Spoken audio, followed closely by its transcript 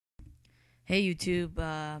Hey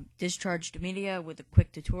YouTube, Discharged Media with a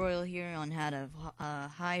quick tutorial here on how to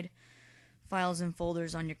hide files and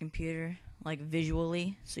folders on your computer, like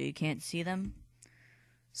visually, so you can't see them.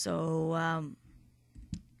 So,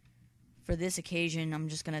 for this occasion, I'm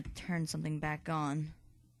just gonna turn something back on.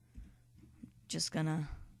 Just gonna,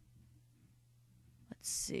 let's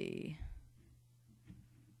see.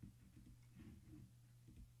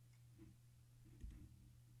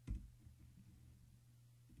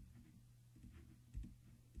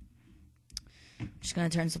 Just gonna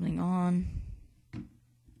turn something on.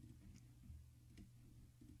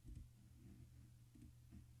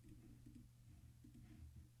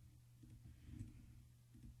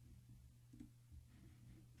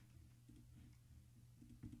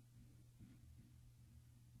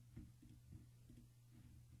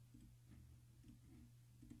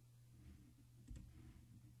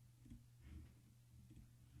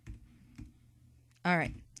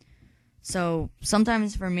 Alright, so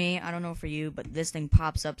sometimes for me, I don't know for you, but this thing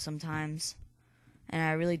pops up sometimes. And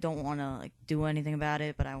I really don't want to do anything about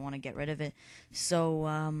it, but I want to get rid of it. So,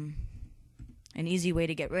 an easy way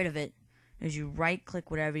to get rid of it is you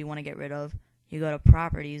right-click whatever you want to get rid of. You go to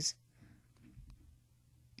Properties,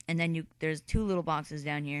 and then there's two little boxes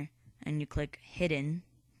down here, and you click Hidden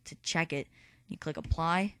to check it. You click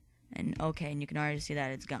Apply, and OK, and you can already see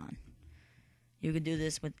that it's gone. You could do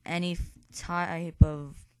this with any type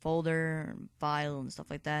of folder, file, and stuff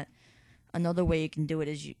like that. Another way you can do it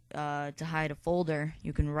is to hide a folder.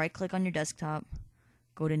 You can right-click on your desktop,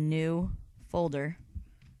 go to New Folder,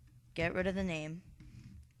 get rid of the name,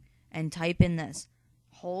 and type in this.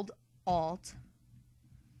 Hold Alt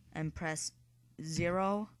and press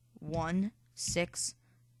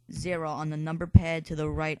 0160 on the number pad to the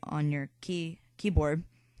right on your keyboard,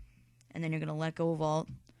 and then you're gonna let go of Alt,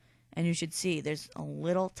 and you should see there's a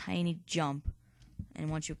little tiny jump, and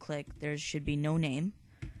once you click, there should be no name.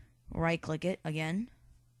 Right-click it again,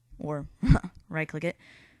 or right-click it,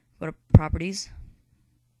 go to Properties,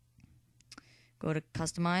 go to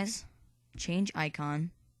Customize, change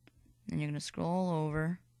icon, and you're going to scroll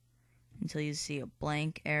over until you see a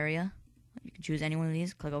blank area. You can choose any one of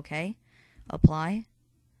these, click OK, Apply,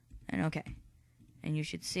 and OK. And you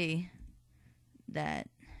should see that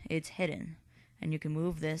it's hidden, and you can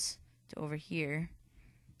move this to over here.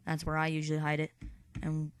 That's where I usually hide it,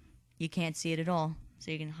 and you can't see it at all. So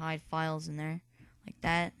you can hide files in there like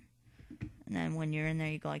that, and then when you're in there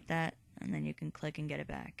you go like that, and then you can click and get it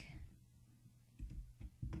back.